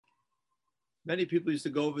Many people used to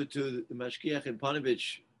go over to the Mashgiach in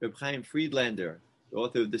Panovich, Reb Chaim Friedlander, the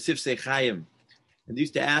author of the Sifsei Chaim, and they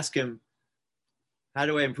used to ask him, how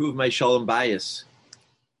do I improve my shalom bias?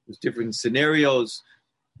 There's different scenarios.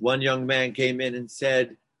 One young man came in and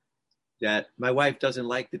said that my wife doesn't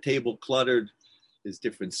like the table cluttered. There's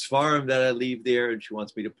different svarim that I leave there, and she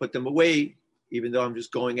wants me to put them away. Even though I'm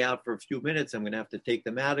just going out for a few minutes, I'm going to have to take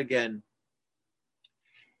them out again.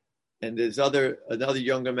 And another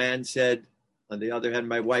younger man said, on the other hand,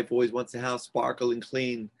 my wife always wants the house sparkle and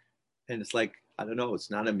clean. And it's like, I don't know, it's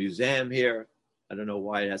not a museum here. I don't know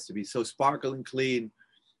why it has to be so sparkle and clean.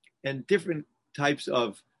 And different types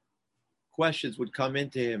of questions would come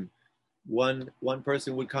into him. One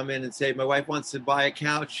person would come in and say, my wife wants to buy a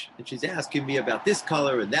couch, and she's asking me about this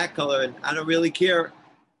color and that color, and I don't really care.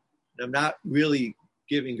 And I'm not really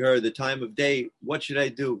giving her the time of day. What should I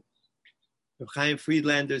do? Chaim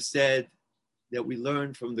Friedlander said that we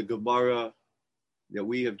learn from the Gemara that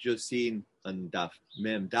we have just seen on Daf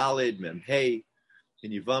Mem Dalid, Mem Hey,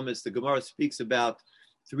 in Yevamos. The Gemara speaks about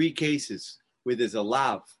 3 cases where there's a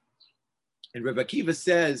lav. And Rebbe Akiva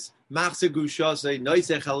says, Machse gushasei, noise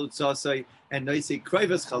chalutzasei, and noise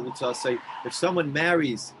kroivas chalutzasei. If someone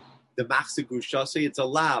marries the machse gushasei, it's a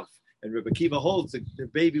lav. And Rebbe Akiva holds the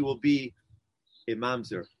baby will be a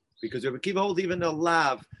mamzer. Because Rebbe Akiva holds even a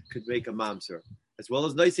lav could make a mamzer. As well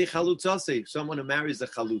as noise chalutzasei. Someone who marries a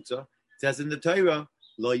chalutza, it says in the Torah,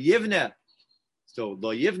 lo yivne. So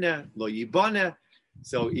lo yivne, lo yibane.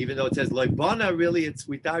 So even though it says lo yibane, really it's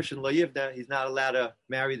witarshin lo yivne. He's not allowed to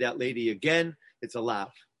marry that lady again. It's a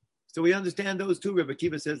lav. So we understand those 2. Rebbe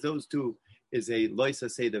Akiva says those 2 is a loisa,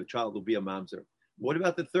 say the child will be a mamzer. What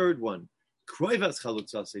about the third one? Kroivas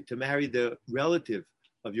chalutzase, to marry the relative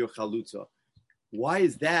of your chalutza. Why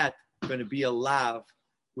is that going to be a lav,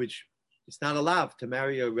 which it's not a lav to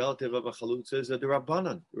marry a relative of a chalutza is the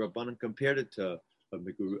Rabbanan. The Rabbanan compared it to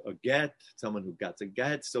a get, someone who got a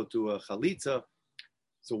get, so to a chalitza.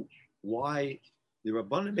 So why the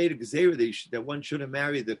Rabbanan made a gezerah that one shouldn't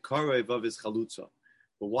marry the karev of his chalutza.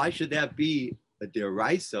 But why should that be a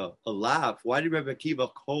deraisa, a lav? Why did Rebbe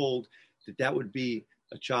Akiva hold that would be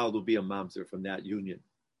a child will be a mamzer from that union?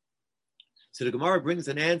 So the Gemara brings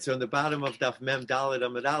an answer on the bottom of Daf Mem Daled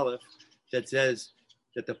Amud Aleph that says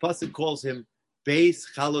that the pasuk calls him Beis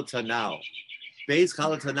Chalotanal. Beis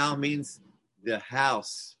Chalotanal means the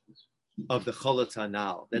house of the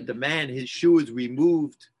Chalotanal. That the man, his shoe is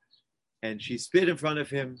removed, and she spit in front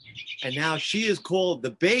of him, and now she is called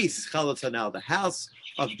the Beis Chalotanal, the house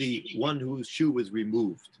of the one whose shoe was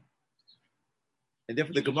removed. And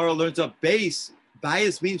therefore the Gemara learns up Beis.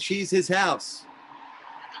 Bias means she's his house.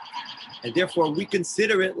 And therefore we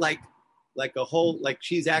consider it like a whole, like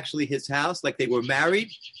she's actually his house, like they were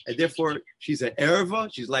married. And therefore she's an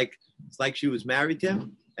erva. It's like she was married to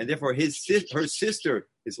him. And therefore her sister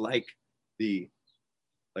is like a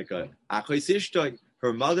achos ishtoi.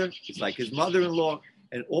 Her mother is like his mother-in-law.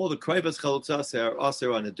 And all the kroivas chalutzas are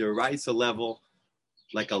also on a deraisa level,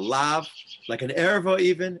 like a lav, like an erva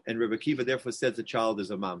even. And Rebbe Akiva therefore says the child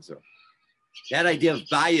is a mamzer. That idea of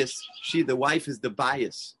bias, the wife is the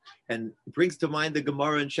bias. And it brings to mind the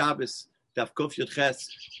Gemara in Shabbos, Daf Kuf Yud Ches,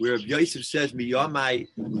 where Yosef says, Miyamai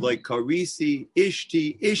like karisi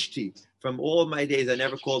ishti. From all my days, I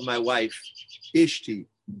never called my wife ishti.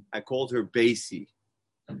 I called her Basi.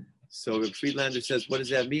 So Friedlander says, what does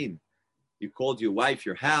that mean? You called your wife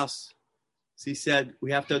your house. So he said,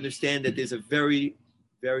 we have to understand that there's a very,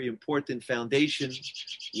 very important foundation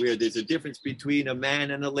where there's a difference between a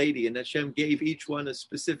man and a lady. And Hashem gave each one a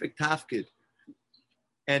specific tafkid.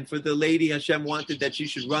 And for the lady, Hashem wanted that she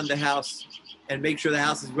should run the house and make sure the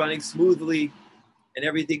house is running smoothly and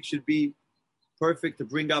everything should be perfect to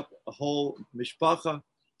bring up a whole mishpacha.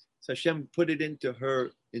 So Hashem put it into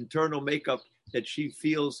her internal makeup that she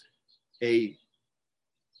feels a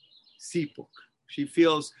sipuk. She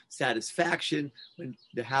feels satisfaction when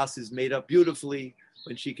the house is made up beautifully,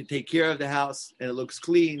 when she can take care of the house and it looks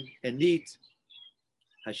clean and neat.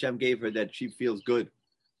 Hashem gave her that she feels good.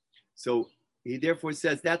 So he therefore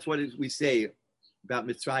says, that's what we say about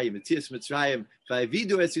Mitzrayim. Mitzias Mitzrayim.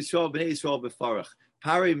 V'avidu es Yisrael b'nei Yisrael b'farach.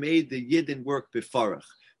 Pari made the Yidden work b'farach.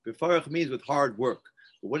 B'farach means with hard work.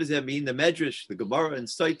 But what does that mean? The Medrash, the Gemara and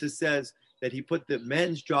Saita says that he put the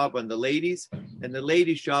men's job on the ladies and the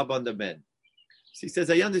ladies' job on the men. So he says,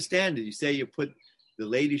 I understand it. You say you put the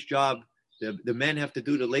ladies' job, the men have to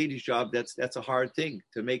do the ladies' job. That's a hard thing.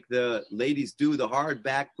 To make the ladies do the hard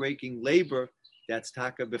back-breaking labor, that's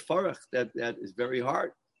taka befarach. That is very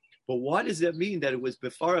hard. But what does that mean that it was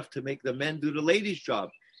befarach to make the men do the ladies' job?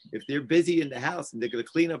 If they're busy in the house and they're going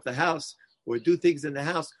to clean up the house or do things in the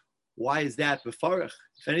house, Why is that befarach?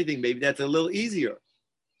 If anything, maybe that's a little easier.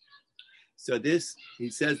 So he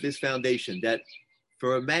says this foundation, that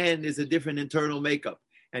for a man is a different internal makeup,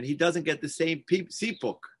 and he doesn't get the same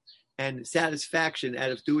sipuk and satisfaction out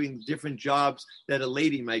of doing different jobs that a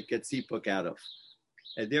lady might get sipuk out of.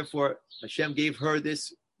 And therefore, Hashem gave her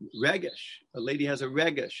this regesh. A lady has a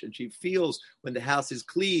regesh, and she feels when the house is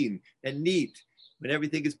clean and neat, when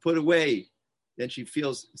everything is put away, then she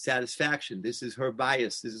feels satisfaction. This is her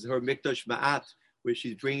bias. This is her mikdash ma'at, where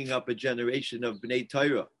she's bringing up a generation of Bnei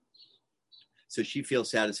Torah. So she feels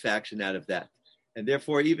satisfaction out of that. And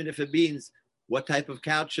therefore, even if it means, what type of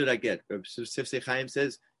couch should I get? Reb Sifsei Chaim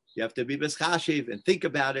says, you have to be b'schashiv and think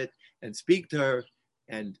about it and speak to her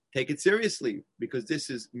and take it seriously, because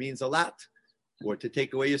this means a lot. Or to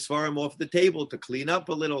take away your svarim off the table, to clean up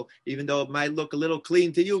a little, even though it might look a little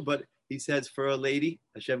clean to you. But he says for a lady,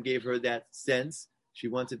 Hashem gave her that sense. She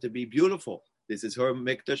wants it to be beautiful. This is her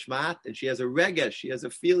mikdash ma'at, and she has a regesh. She has a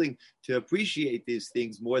feeling to appreciate these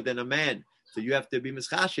things more than a man. So you have to be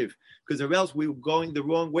mischashiv, because or else we're going the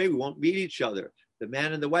wrong way. We won't meet each other. The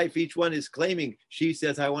man and the wife, each one is claiming, she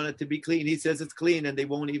says, I want it to be clean. He says it's clean, and they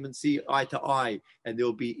won't even see eye to eye, and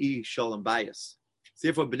there'll be shalom bias.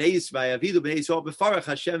 Therefore, Bnei Yisrael befarach,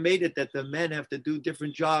 Hashem made it that the men have to do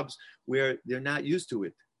different jobs where they're not used to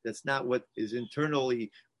it. That's not what is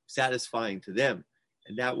internally satisfying to them.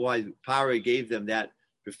 And that's why Parah gave them that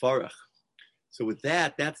befarach. So with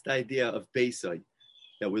that, that's the idea of Beisai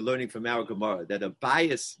that we're learning from our Gemara, that a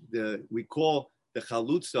bias, we call the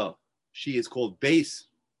Chalutza, she is called Beis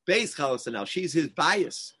Chalutza now. She's his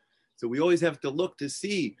bias. So we always have to look to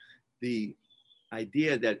see the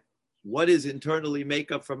idea that what is internally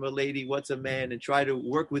makeup from a lady, what's a man, and try to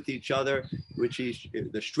work with each other, which is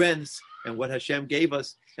the strengths and what Hashem gave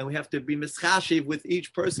us. And we have to be mischashiv with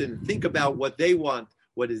each person, think about what they want,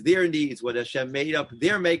 what is their needs, what Hashem made up,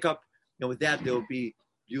 their makeup. And with that, there will be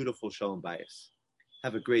beautiful shalom bayis.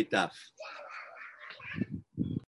 Have a great daf.